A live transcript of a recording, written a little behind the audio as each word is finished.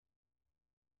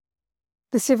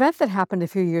This event that happened a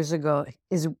few years ago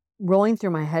is rolling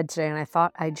through my head today, and I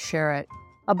thought I'd share it.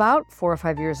 About 4 or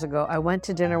 5 years ago, I went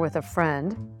to dinner with a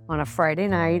friend on a Friday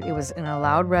night. It was in a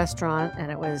loud restaurant,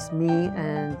 and it was me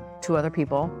and two other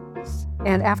people.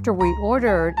 And after we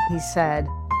ordered, he said,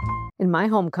 in my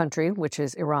home country, which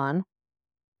is Iran,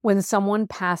 when someone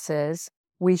passes,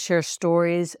 we share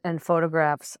stories and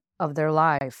photographs of their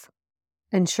life.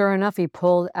 And sure enough, he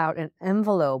pulled out an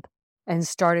envelope and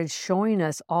started showing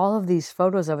us all of these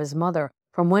photos of his mother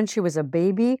from when she was a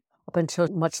baby up until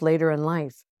much later in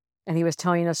life. And he was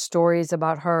telling us stories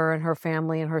about her and her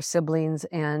family and her siblings.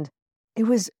 And it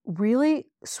was really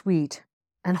sweet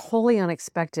and wholly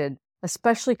unexpected,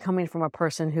 especially coming from a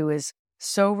person who is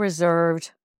so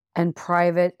reserved and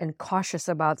private and cautious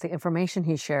about the information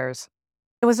he shares.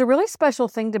 It was a really special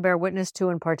thing to bear witness to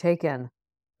and partake in.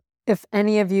 If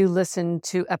any of you listened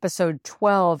to episode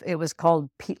 12, it was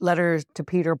called Letters to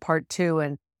Peter Part 2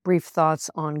 and Brief Thoughts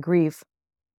on Grief.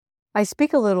 I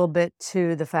speak a little bit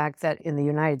to the fact that in the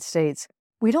United States,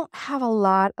 we don't have a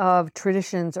lot of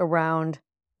traditions around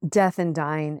death and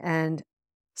dying. And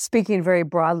speaking very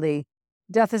broadly,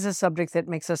 death is a subject that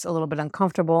makes us a little bit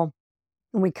uncomfortable,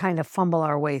 and we kind of fumble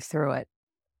our way through it.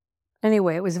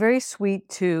 Anyway, it was very sweet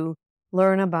to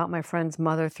learn about my friend's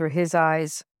mother through his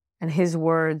eyes and his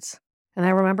words. And I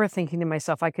remember thinking to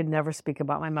myself, I could never speak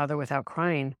about my mother without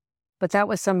crying. But that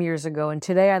was some years ago. And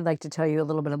today I'd like to tell you a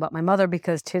little bit about my mother,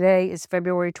 because today is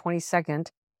February 22nd,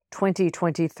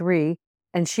 2023,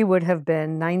 and she would have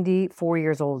been 94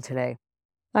 years old today.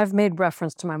 I've made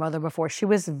reference to my mother before. She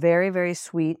was very, very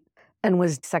sweet and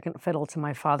was second fiddle to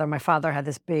my father. My father had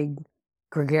this big,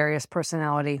 gregarious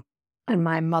personality, and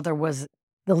my mother was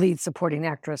the lead supporting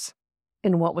actress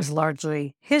in what was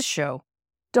largely his show.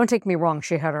 Don't take me wrong,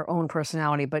 she had her own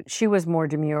personality, but she was more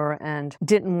demure and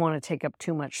didn't want to take up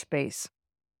too much space.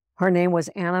 Her name was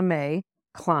Anna Mae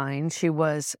Klein. She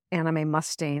was Anna Mae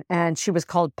Mustaine, and she was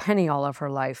called Penny all of her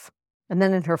life. And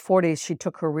then in her 40s, she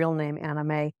took her real name, Anna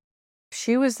Mae.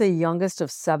 She was the youngest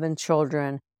of 7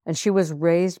 children, and she was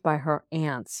raised by her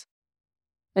aunts.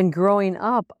 And growing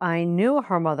up, I knew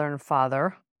her mother and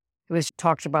father. It was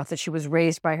talked about that she was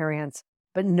raised by her aunts,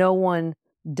 but no one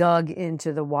dug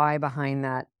into the why behind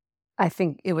that. I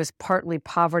think it was partly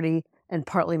poverty and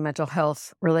partly mental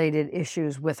health related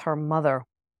issues with her mother.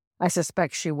 I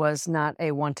suspect she was not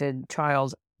a wanted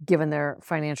child given their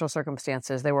financial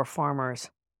circumstances. They were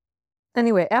farmers.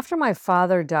 Anyway, after my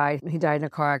father died, he died in a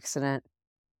car accident,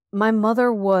 my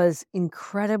mother was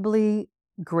incredibly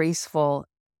graceful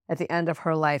at the end of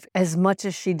her life. As much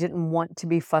as she didn't want to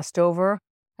be fussed over,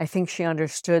 I think she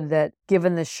understood that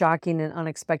given the shocking and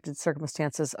unexpected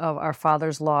circumstances of our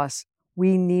father's loss,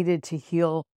 we needed to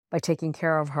heal by taking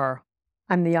care of her.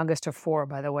 I'm the youngest of 4,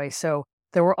 by the way. So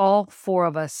there were all 4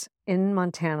 of us in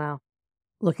Montana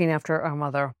looking after our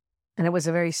mother. And it was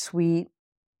a very sweet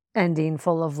ending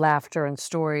full of laughter and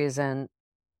stories and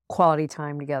quality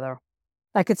time together.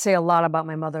 I could say a lot about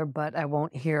my mother, but I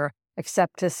won't here,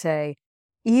 except to say,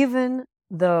 even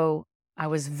though I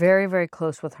was very, very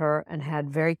close with her and had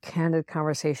very candid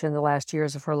conversation the last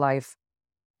years of her life,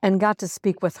 and got to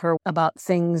speak with her about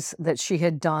things that she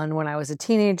had done when I was a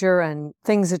teenager and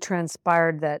things that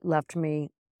transpired that left me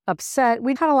upset.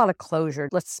 We had a lot of closure.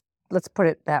 Let's put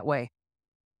it that way.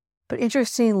 But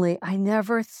interestingly, I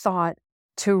never thought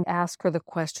to ask her the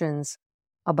questions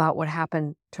about what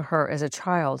happened to her as a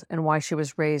child and why she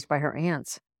was raised by her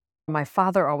aunts. My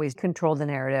father always controlled the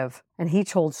narrative, and he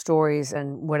told stories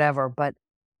and whatever, but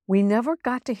we never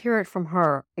got to hear it from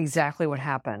her exactly what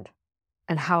happened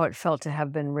and how it felt to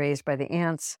have been raised by the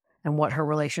aunts and what her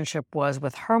relationship was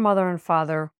with her mother and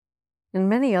father and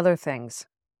many other things.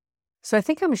 So I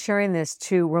think I'm sharing this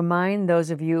to remind those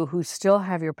of you who still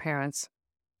have your parents.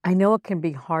 I know it can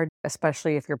be hard,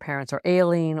 especially if your parents are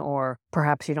ailing or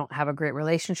perhaps you don't have a great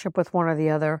relationship with one or the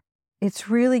other. It's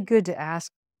really good to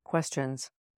ask questions,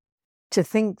 to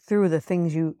think through the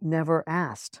things you never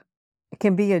asked. It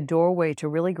can be a doorway to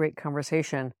really great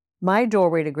conversation. My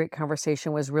doorway to great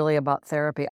conversation was really about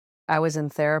therapy. I was in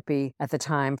therapy at the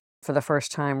time for the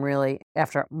first time, really,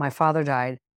 after my father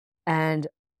died. And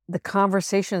the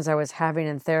conversations I was having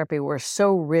in therapy were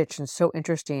so rich and so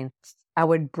interesting. I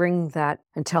would bring that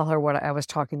and tell her what I was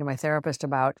talking to my therapist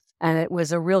about. And it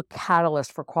was a real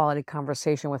catalyst for quality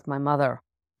conversation with my mother.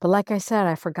 But like I said,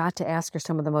 I forgot to ask her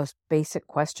some of the most basic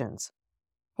questions.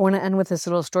 I want to end with this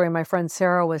little story. My friend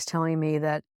Sarah was telling me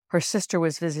that her sister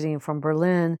was visiting from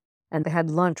Berlin and they had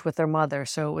lunch with their mother.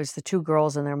 So it was the 2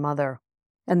 girls and their mother.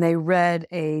 And they read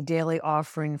a daily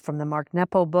offering from the Mark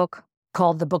Nepo book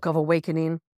called The Book of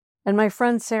Awakening. And my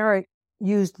friend Sarah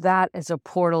used that as a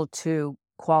portal to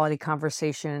quality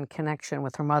conversation and connection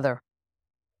with her mother.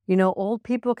 You know, old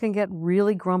people can get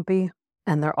really grumpy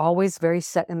and they're always very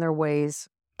set in their ways,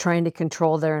 trying to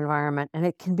control their environment. And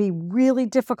it can be really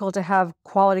difficult to have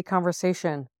quality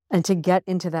conversation and to get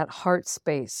into that heart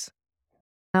space.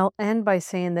 I'll end by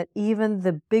saying that even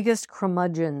the biggest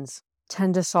curmudgeons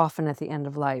tend to soften at the end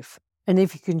of life. And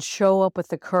if you can show up with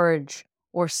the courage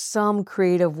or some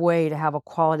creative way to have a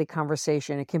quality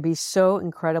conversation, it can be so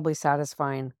incredibly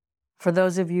satisfying. For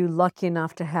those of you lucky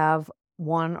enough to have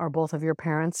one or both of your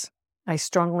parents, I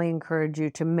strongly encourage you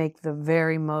to make the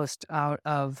very most out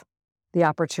of the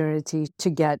opportunity to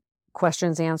get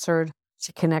questions answered,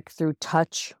 to connect through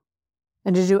touch,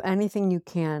 and to do anything you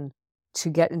can to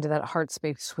get into that heart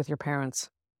space with your parents.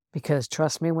 Because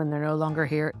trust me, when they're no longer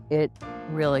here, it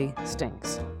really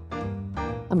stinks.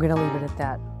 I'm going to leave it at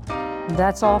that.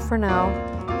 That's all for now.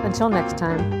 Until next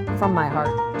time, from my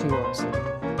heart to yours.